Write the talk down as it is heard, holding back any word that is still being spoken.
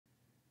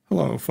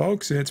Hello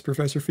folks, it's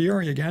Professor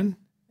Fiore again,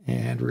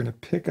 and we're going to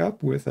pick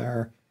up with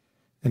our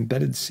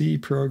embedded C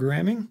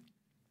programming.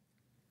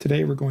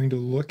 Today we're going to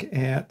look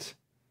at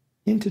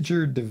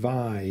integer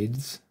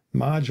divides,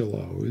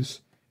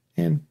 modulos,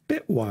 and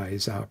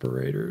bitwise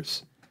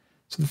operators.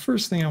 So the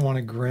first thing I want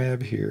to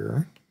grab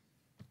here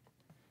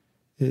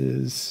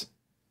is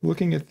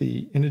looking at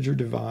the integer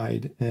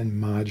divide and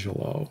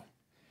modulo.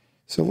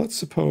 So let's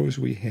suppose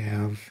we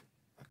have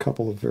a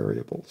couple of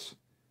variables.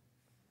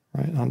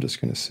 Right, I'm just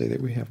going to say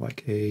that we have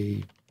like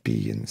A,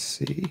 B, and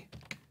C.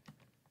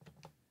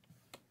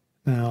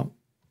 Now,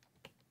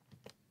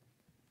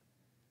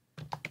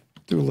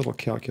 do a little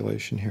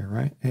calculation here,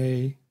 right?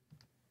 A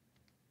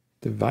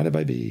divided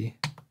by B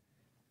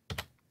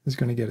is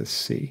going to get us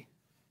C.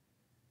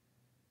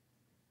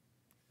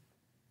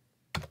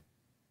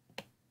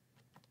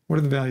 What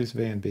are the values of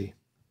A and B?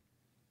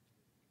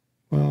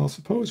 Well,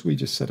 suppose we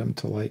just set them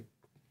to like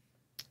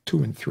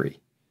 2 and 3.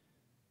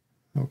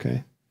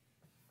 Okay.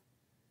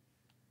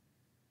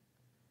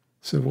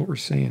 So what we're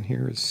saying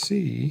here is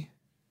C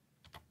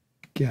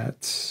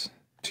gets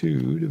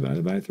 2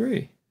 divided by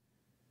 3.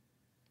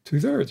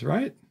 2/3,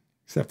 right?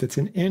 Except it's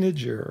an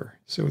integer,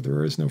 so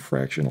there is no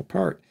fractional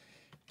part.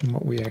 And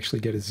what we actually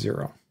get is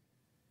 0.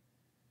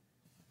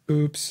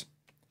 Oops.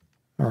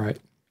 All right.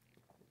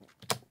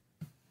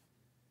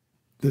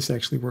 This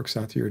actually works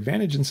out to your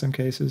advantage in some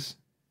cases.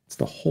 It's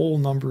the whole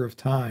number of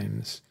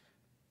times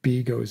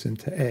B goes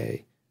into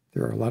A.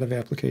 There are a lot of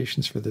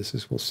applications for this,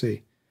 as we'll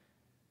see.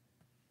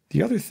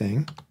 The other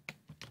thing,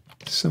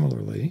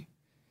 similarly,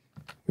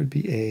 would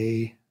be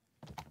A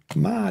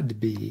mod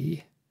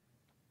B.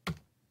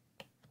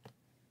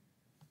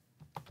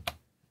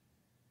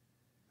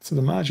 So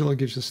the modulo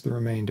gives us the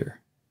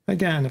remainder.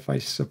 Again, if I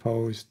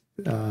suppose,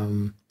 2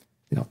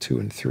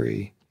 and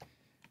 3,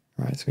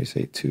 all right, so we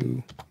say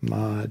 2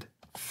 mod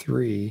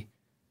 3,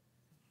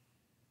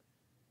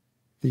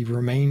 the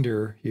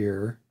remainder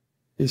here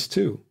is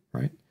 2,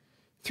 right?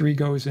 3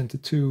 goes into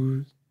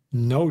 2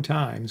 no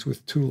times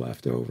with 2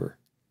 left over.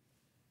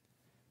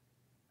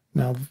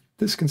 Now,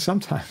 this can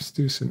sometimes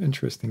do some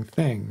interesting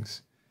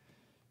things.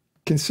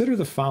 Consider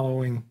the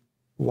following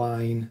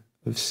line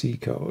of C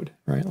code,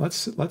 right?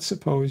 Let's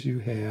suppose you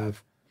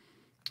have,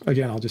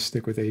 again, I'll just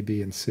stick with A,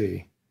 B, and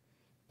C,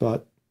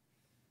 but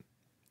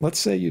let's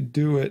say you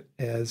do it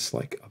as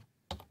like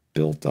a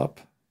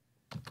built-up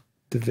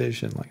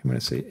division. Like I'm going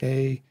to say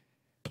A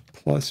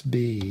plus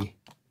B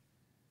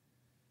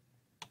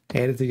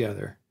added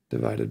together,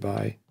 divided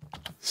by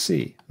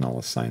C, and I'll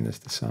assign this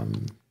to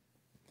some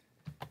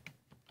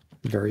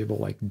variable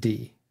like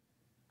D.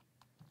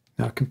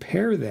 Now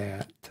compare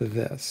that to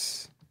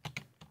this,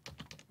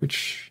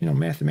 which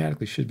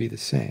mathematically should be the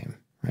same,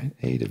 right?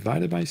 A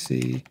divided by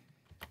C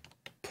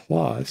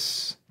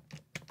plus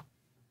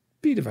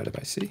B divided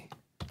by C.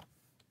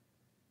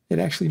 It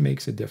actually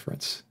makes a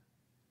difference.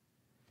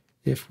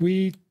 If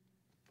we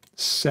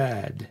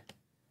said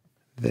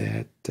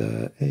that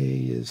A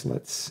is,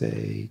 let's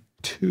say,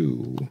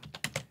 2,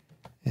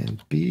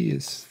 and B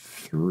is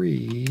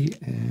 3,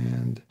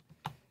 and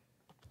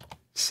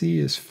C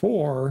is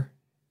 4,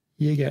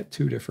 you get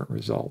 2 different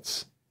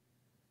results.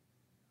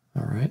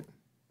 All right.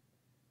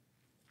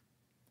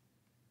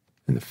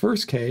 In the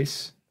first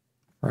case,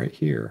 right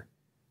here,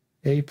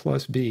 A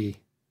plus B,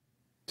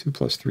 2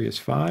 plus 3 is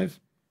 5,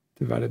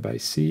 divided by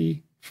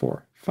C,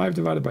 4. 5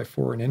 divided by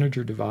 4, an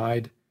integer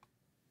divide,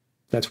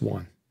 that's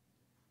 1.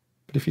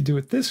 But if you do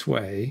it this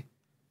way,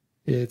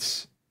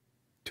 it's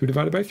 2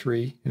 divided by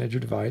 3, integer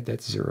divide,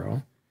 that's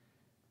 0.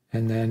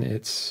 And then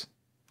it's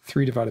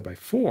 3 divided by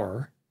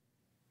 4,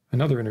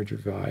 another integer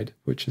divide,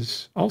 which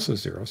is also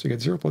 0. So you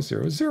get 0 plus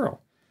 0 is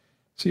 0.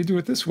 So you do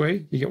it this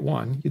way, you get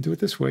 1. You do it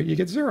this way, you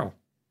get 0.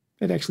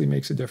 It actually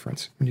makes a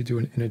difference when you do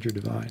an integer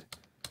divide.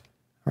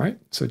 All right,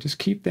 so just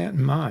keep that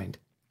in mind.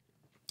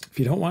 If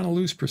you don't want to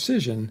lose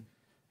precision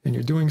and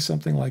you're doing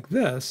something like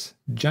this,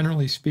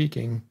 generally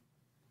speaking,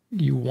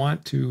 you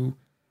want to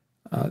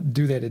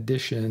do that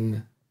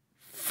addition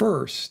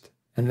first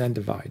and then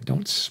divide.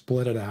 Don't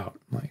split it out.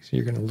 So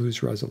you're going to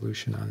lose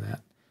resolution on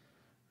that.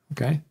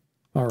 Okay?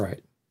 All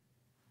right.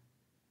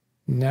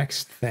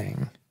 Next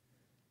thing.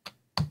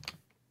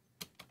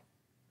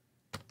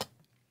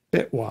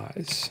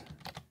 Bitwise.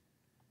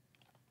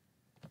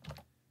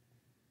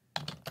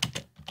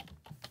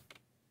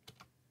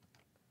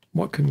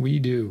 What can we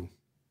do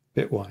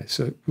bitwise?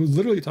 So we're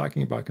literally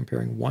talking about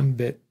comparing one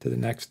bit to the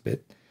next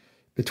bit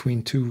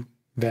between two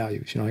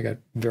values. I got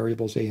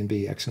variables A and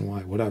B, X and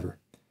Y, whatever.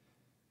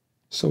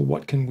 So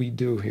what can we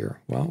do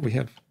here? Well, we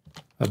have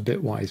a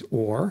bitwise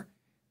OR,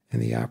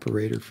 and the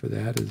operator for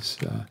that is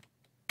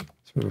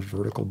sort of a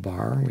vertical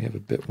bar. We have a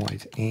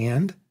bitwise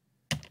AND.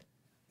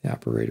 The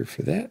operator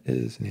for that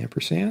is an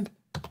ampersand.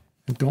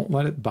 And don't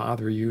let it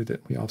bother you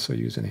that we also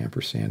use an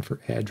ampersand for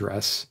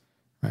address,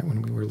 right,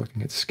 when we were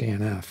looking at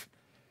scanf,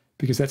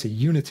 because that's a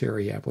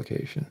unitary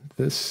application.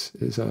 This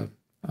is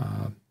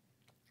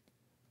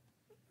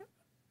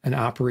an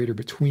operator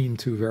between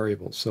two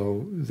variables.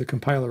 So the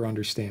compiler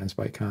understands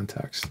by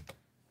context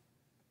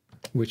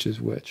which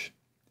is which.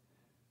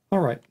 All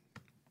right.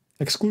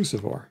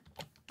 exclusive OR.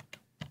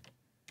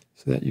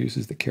 So that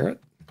uses the caret.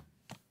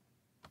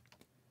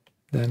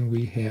 Then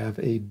we have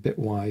a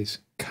bitwise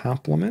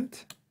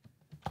complement.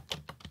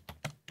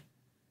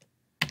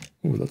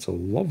 Oh, that's a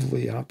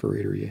lovely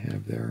operator you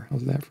have there.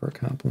 How's that for a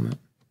complement?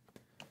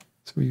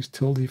 So we use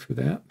tilde for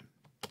that.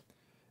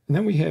 And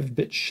then we have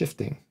bit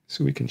shifting.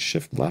 So we can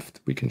shift left,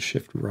 we can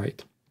shift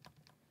right.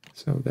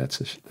 So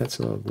that's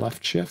a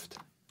left shift.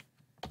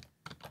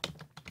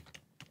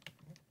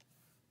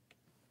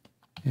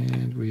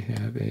 And we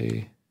have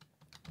a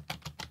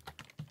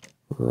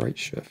right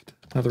shift.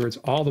 In other words,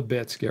 all the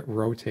bits get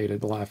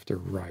rotated left or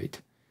right.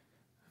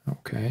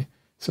 Okay,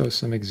 so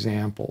some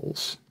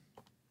examples.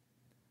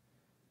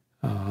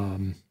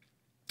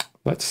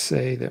 Let's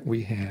say that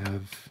we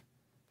have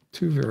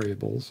two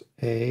variables.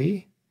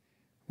 A,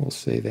 we'll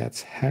say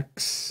that's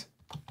hex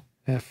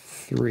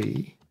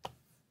F3.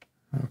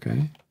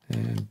 Okay,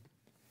 and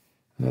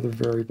another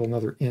variable,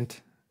 another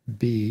int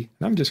B.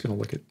 And I'm just going to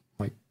look at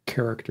my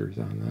characters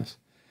on this.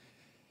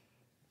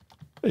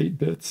 8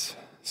 bits,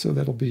 so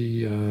that'll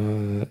be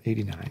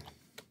 89.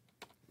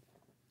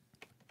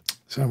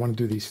 So I want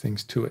to do these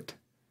things to it.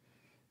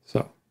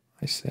 So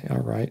I say,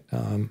 all right,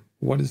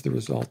 what is the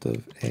result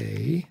of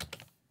A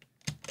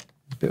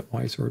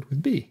bitwise ORed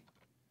with B?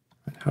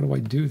 And how do I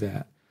do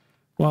that?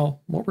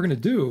 Well, what we're going to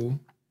do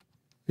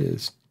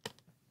is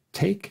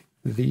take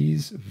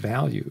these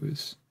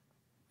values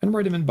and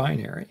write them in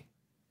binary.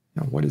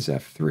 Now, what is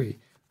F3?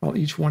 Well,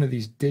 each one of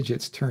these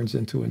digits turns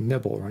into a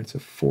nibble, right? It's a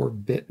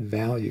 4-bit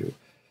value.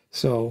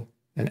 So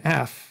an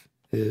F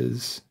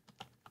is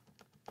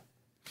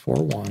 4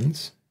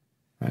 ones,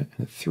 right?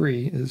 And a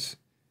 3 is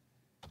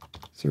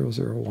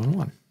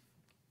 0011.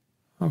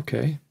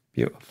 Okay,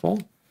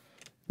 beautiful.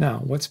 Now,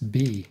 what's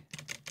B?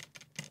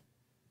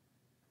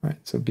 All right,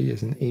 so B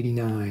is an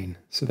 89.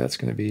 So that's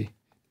going to be,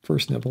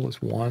 first nibble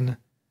is 1,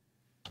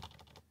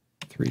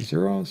 3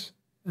 zeros,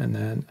 and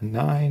then a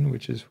 9,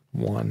 which is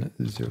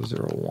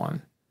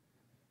 1001.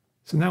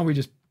 So now we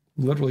just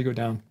literally go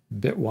down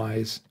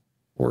bitwise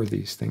OR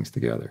these things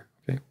together.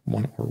 Okay,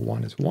 1 or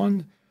 1 is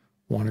 1,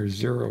 1 or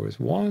 0 is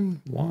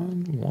 1,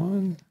 1,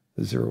 1,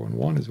 0 and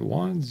 1 is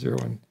 1, 0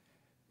 and,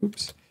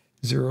 oops,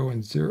 0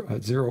 and 0,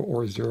 0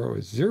 or 0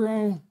 is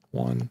 0,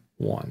 1,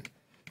 1.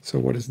 So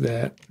what is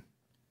that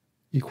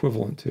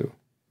equivalent to?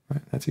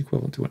 Right, that's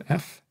equivalent to an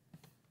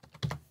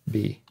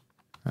FB.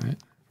 Right,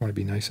 I want to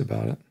be nice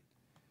about it.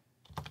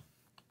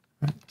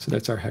 Right, so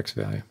that's our hex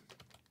value.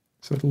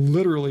 So it's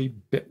literally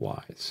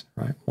bitwise,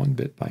 right? 1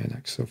 bit by an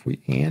X. So if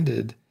we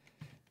ANDed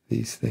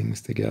these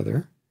things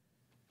together,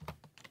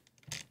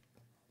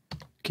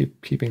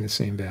 keeping the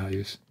same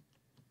values.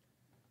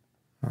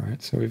 All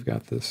right, so we've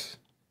got this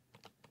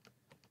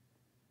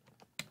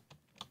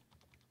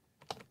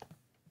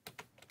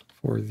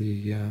for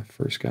the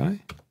first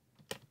guy.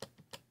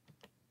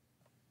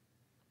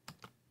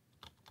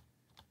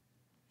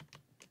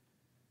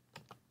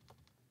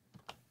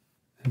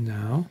 And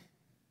now,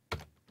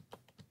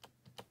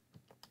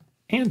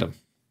 AND them,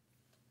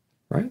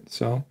 right?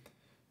 So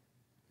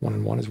 1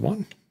 and 1 is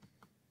 1.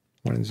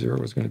 1 and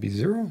 0 is going to be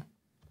 0.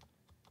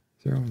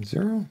 0 and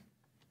 0.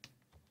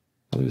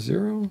 Another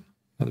 0.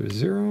 Another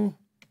 0.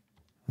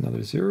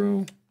 Another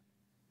 0.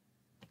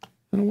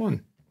 And a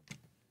 1.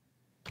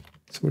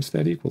 So what's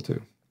that equal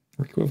to?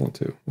 Or equivalent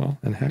to? Well,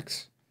 in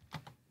hex,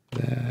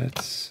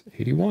 that's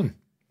 81.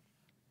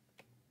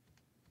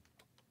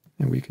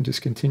 And we can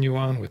just continue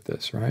on with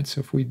this, right?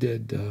 So if we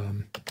did,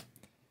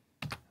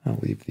 I'll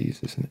leave these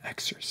as an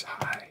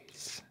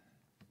exercise.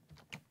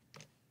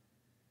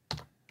 All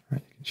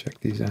right, you can check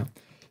these out.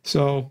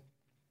 So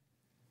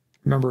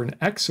remember, in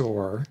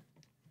XOR,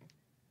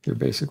 you're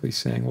basically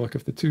saying, look,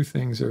 if the two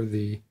things are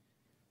the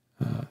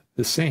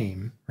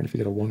same, right? If you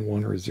get a 1,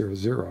 1 or a 0,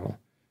 0,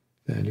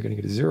 then you're going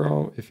to get a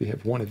 0. If you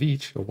have one of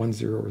each, a 1,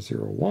 0 or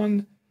 0,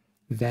 1,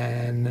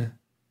 then,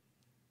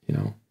 you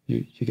know,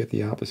 you get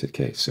the opposite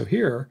case. So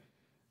here,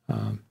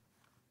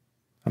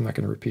 I'm not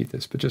going to repeat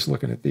this, but just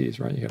looking at these,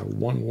 right? You got a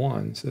 1,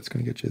 1, so that's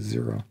going to get you a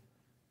 0.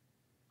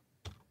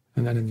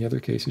 And then in the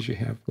other cases, you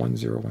have 1,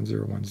 0, 1,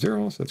 0, 1,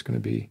 0, so that's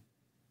going to be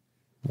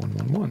 1,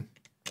 1, 1.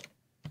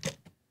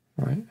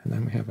 All right, and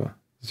then we have a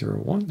 0,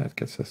 1. That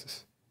gets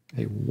us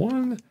a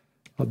 1,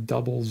 a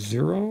double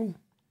 0,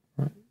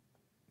 right?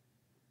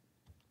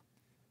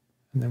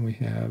 And then we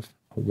have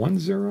a 1,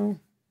 0,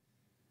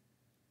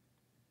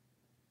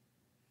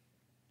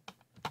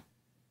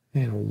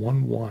 and a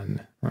 1,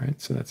 1,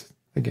 right? So that's,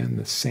 again,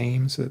 the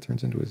same, so that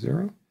turns into a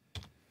 0.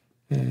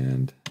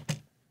 And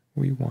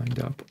we wind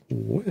up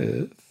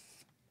with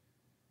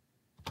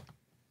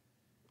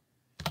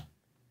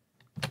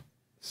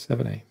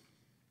 7A.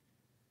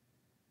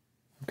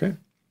 Okay?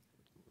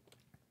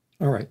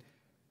 All right.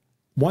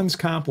 1's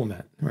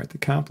complement, right? The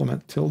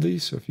complement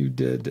tilde. So if you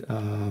did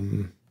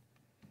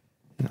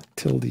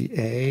tilde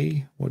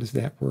A, what does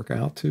that work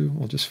out to?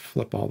 We'll just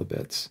flip all the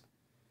bits.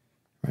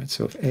 Right?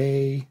 So if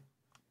A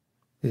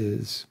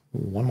is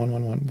 1, 1,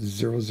 1, 1,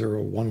 0,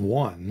 0, 1,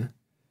 1,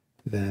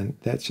 then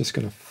that's just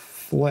going to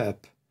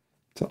flip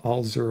to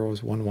all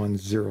zeros 1, 1,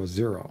 0,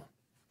 0.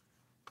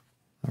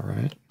 All right.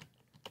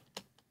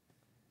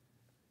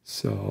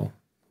 So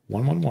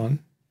 1, 1, 1,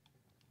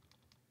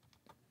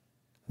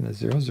 and then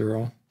 0,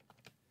 0,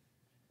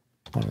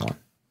 1, 1.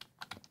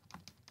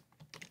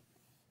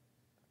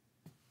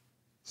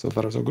 So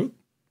far, so good.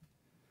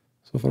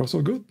 So far,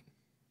 so good.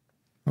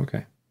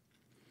 Okay.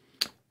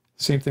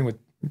 Same thing with,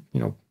 you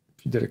know,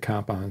 if you did a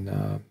comp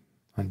on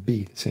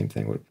B, the same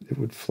thing, it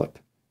would flip.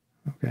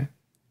 Okay.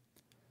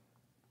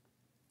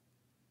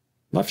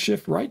 Left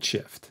shift, right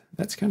shift.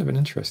 That's kind of an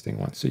interesting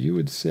one. So you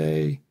would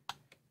say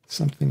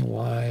something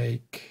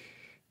like,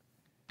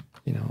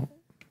 you know,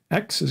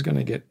 X is going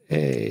to get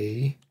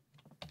A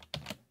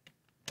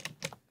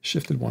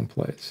shifted one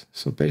place.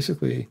 So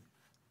basically,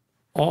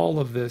 all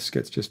of this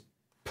gets just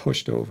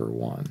pushed over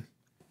one.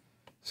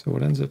 So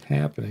what ends up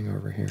happening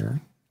over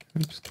here,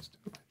 oops, let's do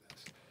it like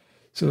this.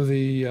 So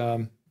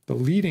the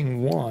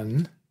leading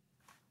one,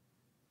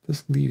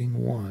 this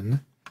leading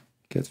one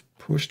gets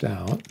pushed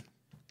out,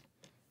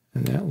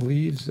 and that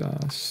leaves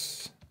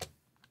us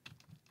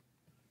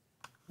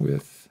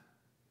with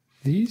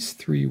these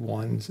 3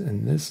 ones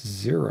and this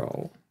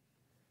 0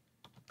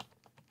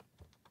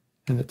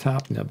 in the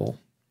top nibble.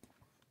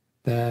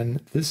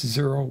 Then this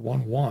 0,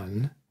 1,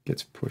 1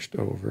 gets pushed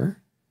over,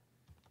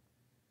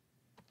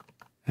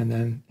 and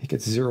then it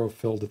gets 0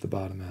 filled at the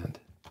bottom end.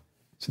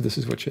 So this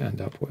is what you end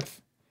up with.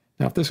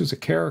 Now, if this was a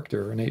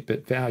character, an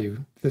 8-bit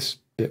value, this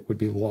bit would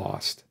be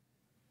lost.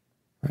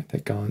 Right,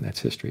 that gone,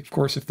 that's history. Of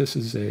course, if this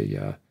is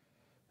a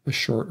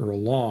short or a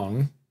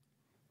long,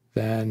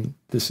 then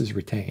this is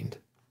retained.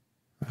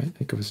 Right,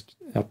 it goes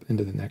up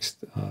into the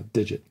next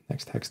digit,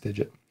 next hex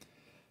digit.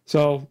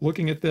 So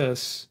looking at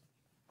this,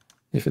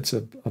 if it's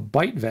a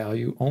byte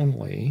value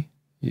only,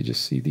 you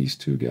just see these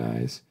two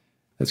guys,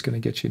 that's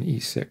going to get you an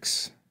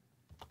E6.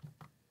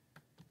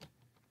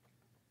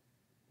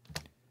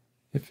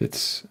 If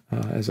it's,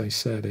 as I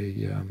said,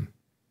 a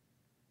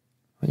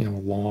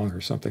long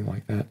or something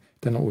like that,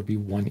 then it would be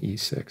 1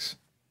 E6.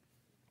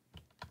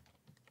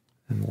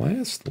 And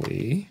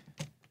lastly,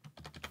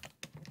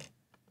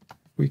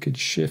 we could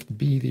shift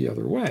B the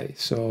other way.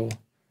 So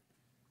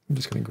I'm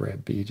just going to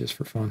grab B just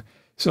for fun.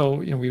 So,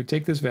 we would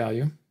take this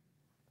value.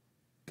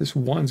 This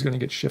 1's going to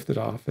get shifted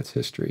off. That's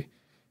history.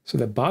 So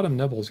the bottom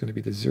nibble is going to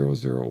be the 0,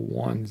 0,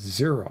 1,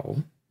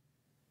 0.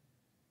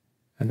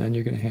 And then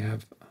you're going to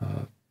have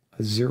a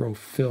 0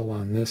 fill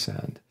on this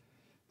end.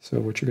 So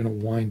what you're going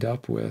to wind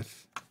up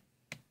with,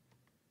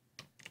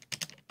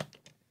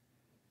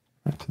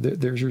 right, so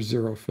there's your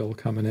 0 fill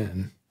coming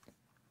in,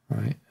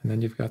 right? And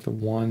then you've got the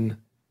 1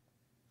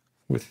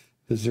 with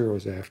the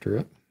zeros after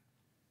it.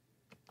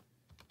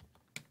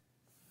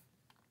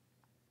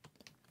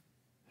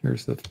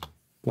 Here's the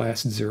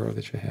last 0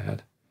 that you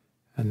had,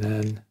 and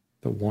then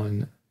the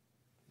 1,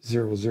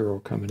 0, 0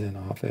 coming in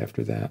off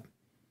after that.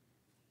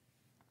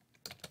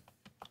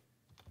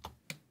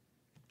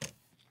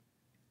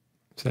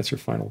 So that's your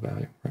final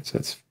value, right? So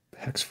that's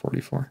hex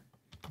 44.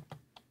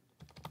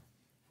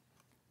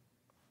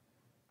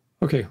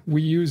 Okay,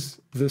 we use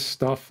this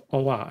stuff a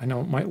lot. I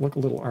know it might look a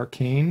little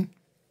arcane,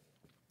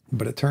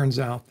 but it turns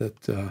out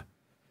that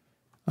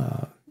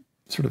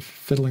sort of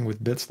fiddling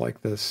with bits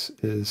like this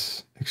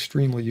is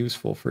extremely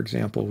useful. For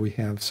example, we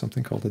have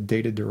something called a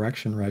data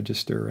direction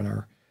register in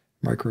our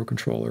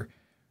microcontroller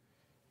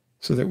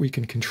so that we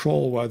can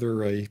control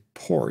whether a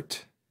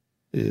port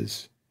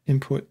is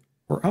input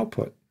or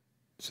output.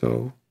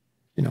 So,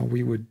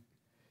 we would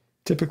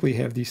typically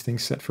have these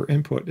things set for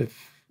input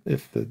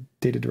if the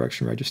data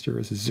direction register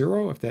is a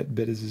 0, if that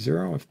bit is a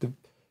 0. If the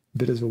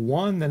bit is a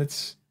 1, then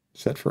it's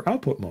set for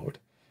output mode.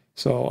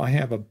 So I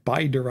have a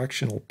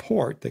bidirectional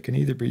port that can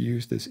either be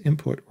used as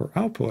input or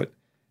output,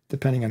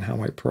 depending on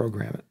how I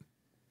program it.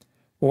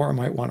 Or I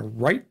might want to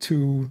write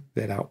to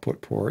that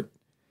output port,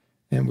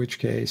 in which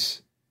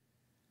case,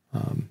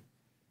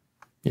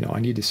 I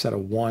need to set a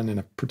 1 in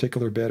a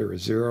particular bit or a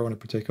 0 in a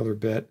particular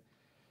bit,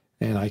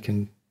 and I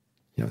can,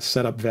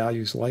 set up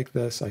values like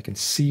this. I can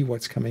see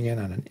what's coming in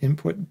on an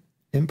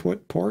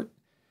input port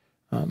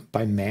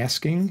by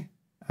masking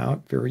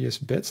out various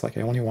bits. Like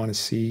I only want to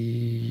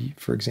see,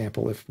 for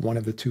example, if one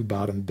of the 2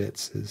 bottom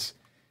bits is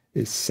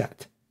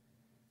set.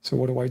 So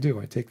what do?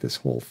 I take this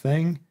whole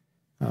thing.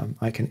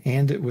 I can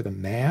AND it with a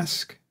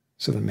mask.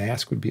 So the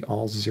mask would be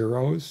all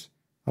zeros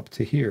up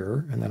to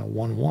here, and then a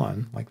 1,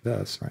 1 like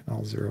this, right?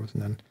 All zeros,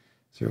 and then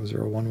 0,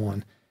 0, 1,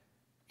 1.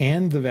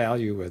 And the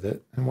value with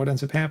it. And what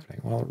ends up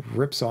happening? Well, it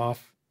rips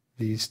off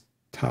these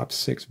top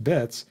 6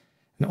 bits,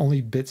 and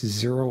only bits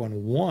 0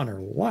 and 1 are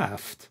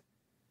left.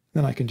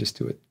 Then I can just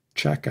do a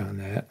check on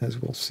that, as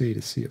we'll see,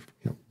 to see if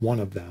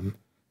one of them,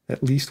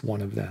 at least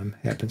one of them,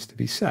 happens to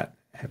be set,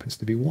 happens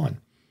to be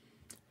 1.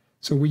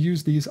 So we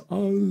use these a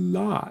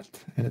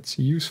lot, and it's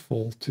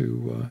useful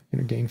to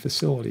gain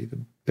facility, the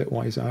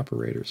bitwise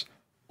operators.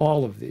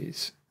 All of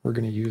these we're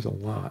going to use a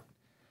lot.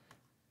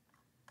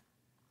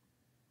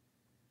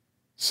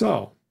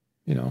 So,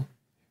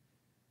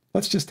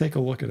 let's just take a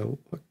look at a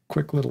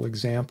quick little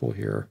example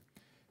here,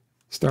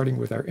 starting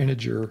with our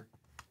integer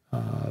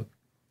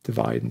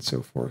divide and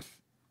so forth.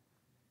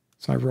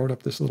 So I wrote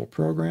up this little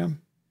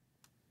program.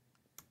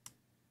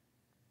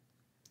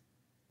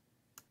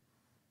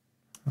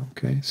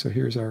 Okay, so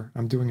here's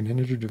I'm doing an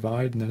integer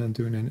divide, and then I'm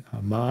doing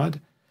a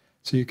mod.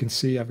 So you can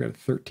see I've got a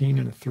 13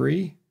 and a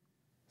 3.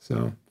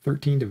 So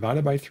 13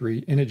 divided by 3,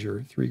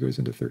 integer, 3 goes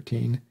into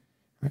 13,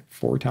 right,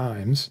 4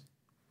 times.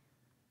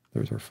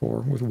 There's our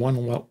 4. With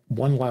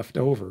one left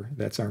over,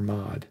 that's our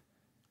mod.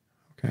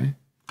 Okay.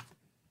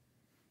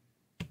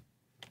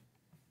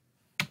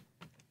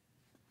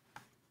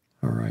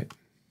 All right.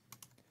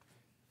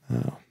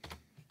 Now,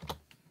 so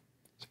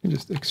you can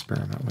just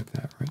experiment with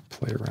that, right?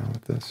 Play around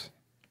with this.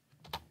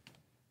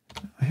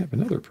 I have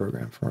another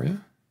program for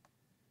you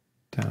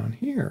down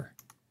here.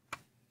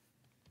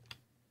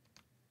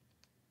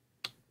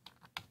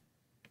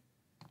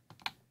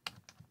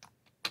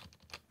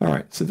 All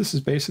right, so this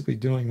is basically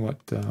doing what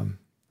I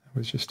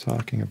was just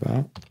talking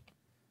about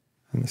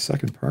in the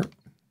second part.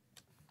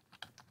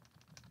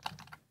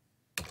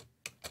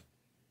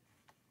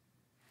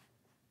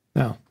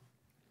 Now,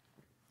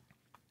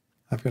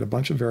 I've got a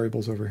bunch of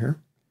variables over here.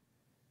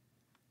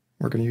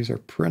 We're going to use our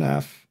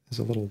printf as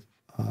a little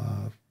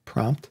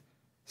prompt.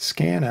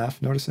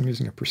 Scanf, notice I'm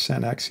using a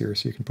 %x here,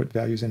 so you can put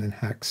values in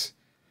hex.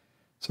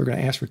 So we're going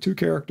to ask for 2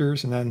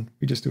 characters, and then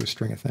we just do a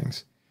string of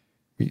things.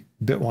 We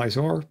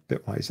bitwise or,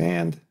 bitwise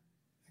and,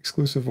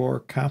 exclusive or,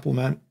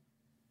 complement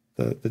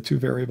the 2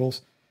 variables.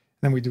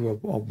 And then we do a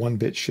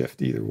 1-bit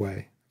shift either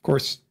way. Of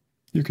course,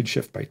 you could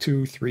shift by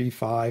 2, 3,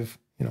 5,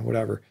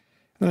 whatever. And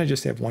then I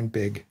just have one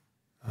big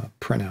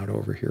printout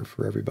over here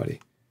for everybody.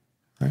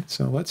 All right,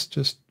 so let's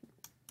just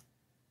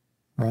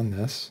run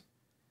this.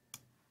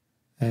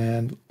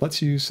 And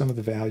let's use some of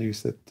the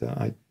values that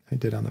I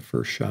did on the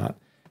first shot.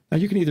 Now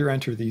you can either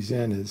enter these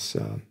in as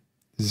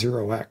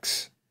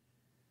 0x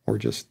or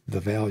just the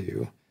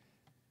value,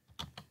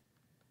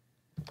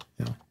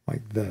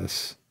 like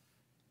this.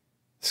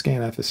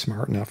 Scanf is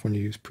smart enough when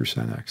you use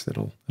 %x that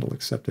it'll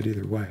accept it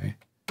either way.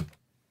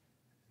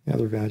 The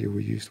other value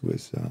we used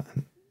was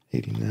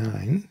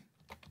 89.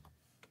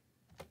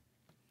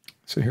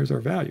 So here's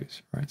our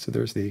values, right? So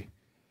there's the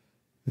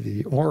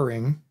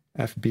OR-ing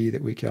FB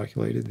that we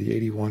calculated, the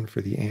 81 for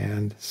the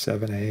AND,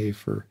 7A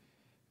for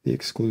the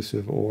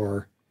exclusive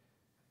OR.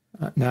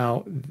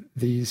 Now,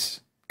 these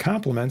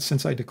complements,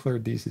 since I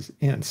declared these as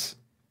ints,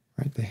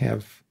 right, they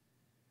have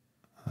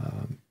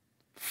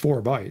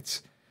 4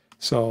 bytes.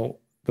 So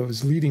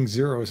those leading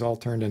zeros all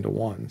turned into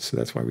 1. So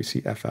that's why we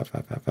see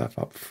FFFFF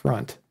up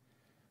front,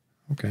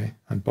 okay,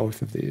 on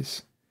both of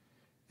these.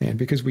 And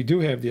because we do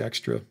have the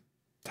extra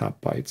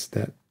top bytes,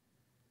 that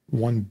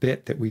 1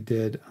 bit that we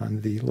did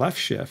on the left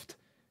shift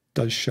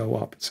does show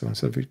up. So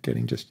instead of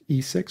getting just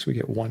E6, we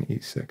get 1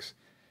 E6.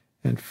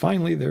 And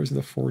finally, there's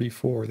the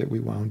 44 that we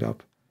wound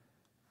up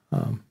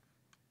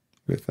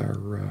with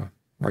our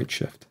right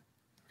shift.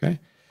 Okay,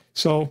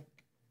 so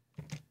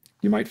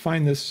you might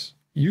find this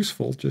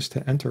useful just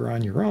to enter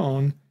on your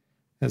own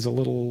as a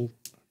little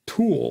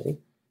tool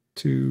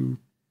to,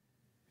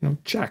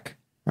 check,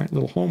 right?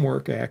 Little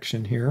homework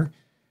action here.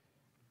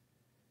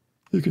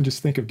 You can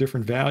just think of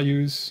different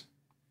values,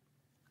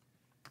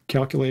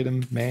 calculate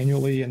them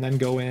manually, and then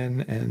go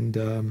in and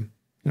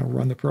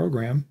run the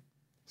program,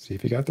 see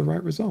if you got the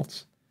right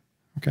results.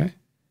 Okay,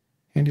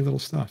 handy little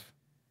stuff.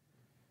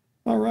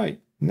 All right,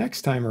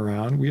 next time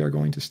around, we are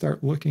going to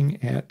start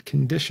looking at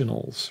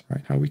conditionals,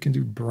 right? How we can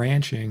do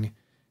branching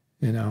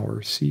in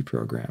our C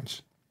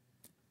programs.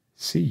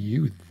 See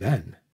you then.